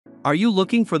Are you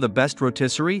looking for the best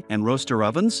rotisserie and roaster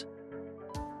ovens?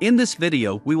 In this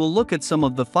video we will look at some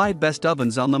of the 5 best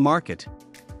ovens on the market.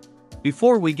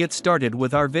 Before we get started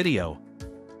with our video,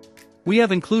 we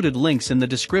have included links in the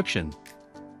description,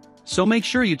 so make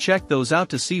sure you check those out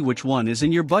to see which one is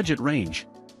in your budget range.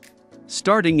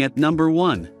 Starting at number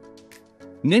 1.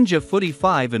 Ninja Foodi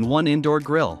 5-in-1 Indoor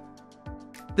Grill.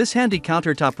 This handy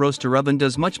countertop roaster oven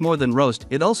does much more than roast,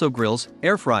 it also grills,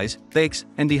 air fries, bakes,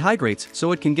 and dehydrates,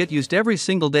 so it can get used every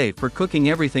single day for cooking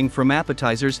everything from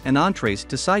appetizers and entrees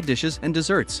to side dishes and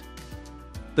desserts.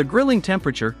 The grilling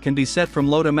temperature can be set from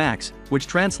low to max, which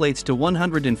translates to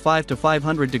 105 to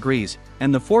 500 degrees,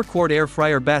 and the 4-quart air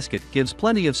fryer basket gives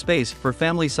plenty of space for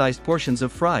family-sized portions of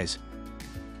fries.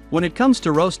 When it comes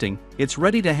to roasting, it's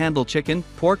ready to handle chicken,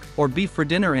 pork, or beef for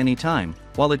dinner anytime,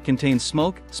 while it contains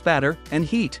smoke, spatter, and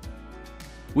heat.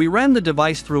 We ran the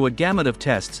device through a gamut of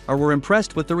tests and were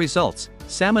impressed with the results.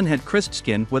 Salmon had crisp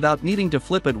skin without needing to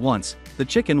flip it once, the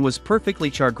chicken was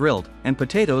perfectly char-grilled, and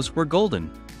potatoes were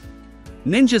golden.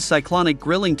 Ninja's cyclonic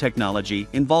grilling technology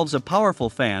involves a powerful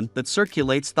fan that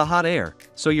circulates the hot air,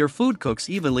 so your food cooks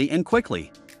evenly and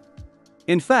quickly.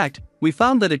 In fact, we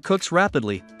found that it cooks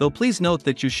rapidly, though please note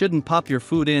that you shouldn't pop your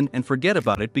food in and forget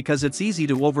about it because it's easy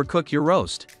to overcook your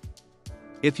roast.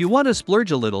 If you want to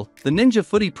splurge a little, the Ninja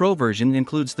Foodi Pro version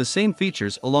includes the same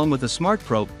features along with a smart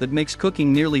probe that makes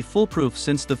cooking nearly foolproof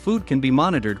since the food can be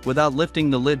monitored without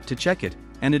lifting the lid to check it,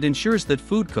 and it ensures that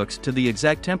food cooks to the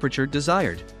exact temperature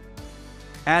desired.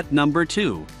 At number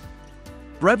 2.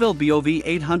 Breville BOV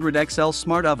 800XL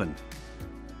Smart Oven.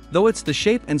 Though it's the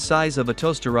shape and size of a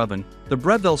toaster oven, the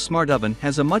Breville Smart Oven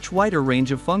has a much wider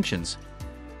range of functions.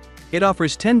 It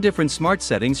offers 10 different smart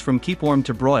settings from keep warm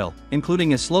to broil,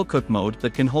 including a slow cook mode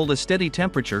that can hold a steady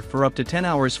temperature for up to 10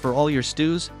 hours for all your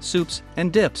stews, soups,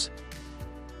 and dips.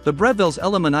 The Breville's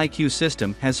Element IQ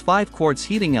system has 5 quartz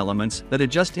heating elements that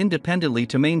adjust independently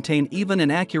to maintain even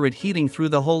and accurate heating through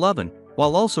the whole oven,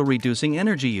 while also reducing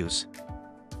energy use.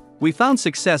 We found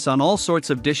success on all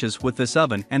sorts of dishes with this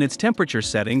oven, and its temperature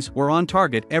settings were on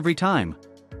target every time.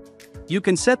 You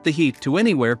can set the heat to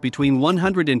anywhere between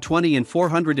 120 and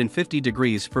 450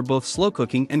 degrees for both slow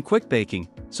cooking and quick baking,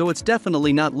 so it's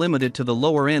definitely not limited to the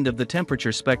lower end of the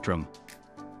temperature spectrum.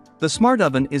 The smart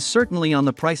oven is certainly on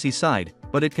the pricey side,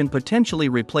 but it can potentially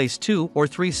replace 2 or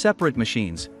 3 separate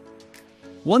machines.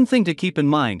 One thing to keep in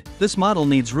mind, this model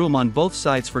needs room on both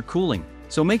sides for cooling,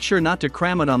 so make sure not to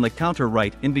cram it on the counter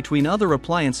right in between other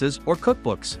appliances or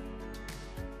cookbooks.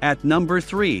 At number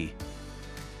 3.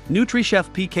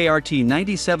 NutriChef PKRT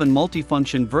 97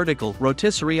 Multifunction Vertical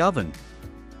Rotisserie Oven.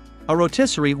 A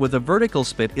rotisserie with a vertical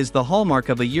spit is the hallmark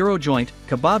of a gyro joint,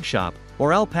 kebab shop,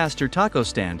 or al pastor taco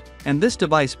stand, and this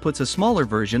device puts a smaller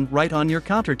version right on your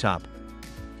countertop.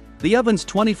 The oven's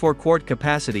 24-quart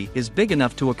capacity is big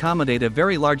enough to accommodate a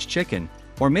very large chicken,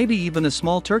 or maybe even a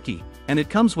small turkey, and it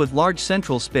comes with large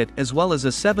central spit as well as a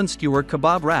 7-skewer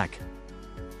kebab rack.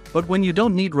 But when you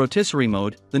don't need rotisserie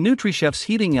mode, the NutriChef's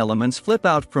heating elements flip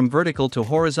out from vertical to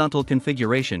horizontal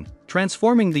configuration,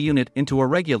 transforming the unit into a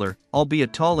regular,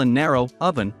 albeit tall and narrow,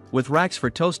 oven, with racks for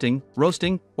toasting,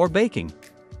 roasting, or baking.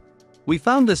 We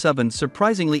found this oven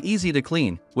surprisingly easy to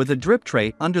clean, with a drip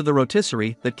tray under the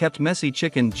rotisserie that kept messy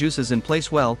chicken juices in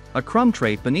place well, a crumb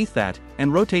tray beneath that,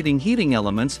 and rotating heating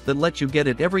elements that let you get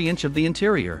at every inch of the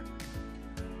interior.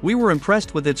 We were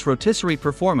impressed with its rotisserie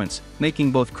performance,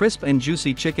 making both crisp and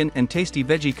juicy chicken and tasty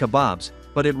veggie kebabs,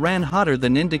 but it ran hotter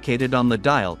than indicated on the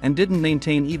dial and didn't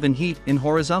maintain even heat in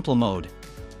horizontal mode.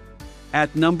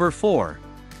 At number 4.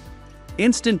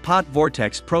 Instant Pot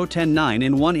Vortex Pro 10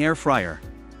 9-in-1 Air Fryer.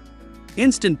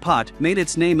 Instant Pot made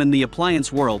its name in the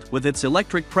appliance world with its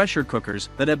electric pressure cookers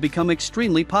that have become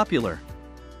extremely popular.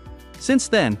 Since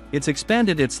then, it's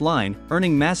expanded its line,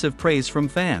 earning massive praise from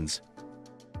fans.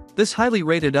 This highly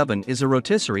rated oven is a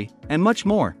rotisserie, and much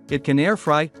more. It can air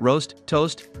fry, roast,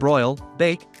 toast, broil,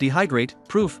 bake, dehydrate,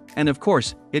 proof, and of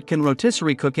course, it can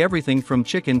rotisserie cook everything from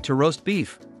chicken to roast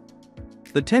beef.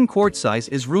 The 10-quart size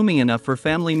is roomy enough for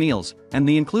family meals, and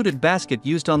the included basket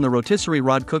used on the rotisserie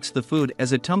rod cooks the food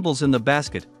as it tumbles in the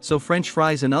basket, so French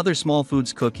fries and other small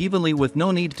foods cook evenly with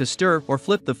no need to stir or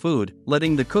flip the food,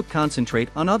 letting the cook concentrate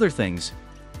on other things.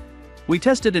 We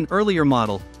tested an earlier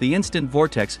model, the Instant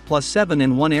Vortex Plus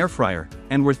 7-in-1 Air Fryer,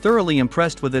 and were thoroughly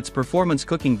impressed with its performance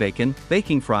cooking bacon,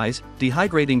 baking fries,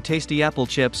 dehydrating tasty apple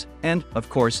chips, and, of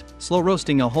course, slow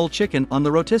roasting a whole chicken on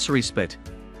the rotisserie spit.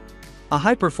 A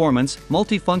high-performance,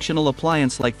 multifunctional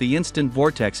appliance like the Instant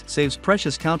Vortex saves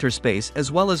precious counter space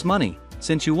as well as money,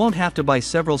 since you won't have to buy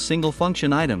several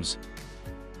single-function items.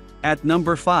 At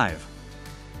number 5.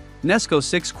 Nesco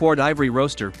 6-quart Ivory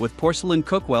Roaster with Porcelain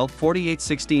Cookwell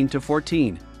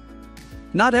 4816-14.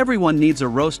 Not everyone needs a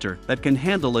roaster that can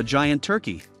handle a giant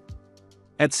turkey.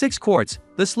 At 6 quarts,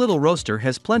 this little roaster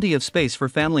has plenty of space for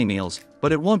family meals,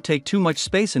 but it won't take too much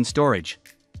space in storage.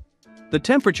 The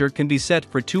temperature can be set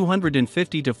for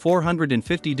 250 to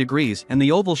 450 degrees and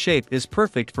the oval shape is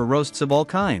perfect for roasts of all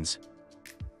kinds.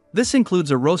 This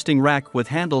includes a roasting rack with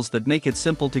handles that make it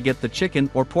simple to get the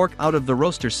chicken or pork out of the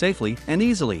roaster safely and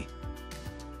easily.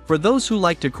 For those who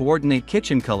like to coordinate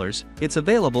kitchen colors, it's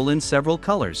available in several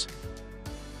colors.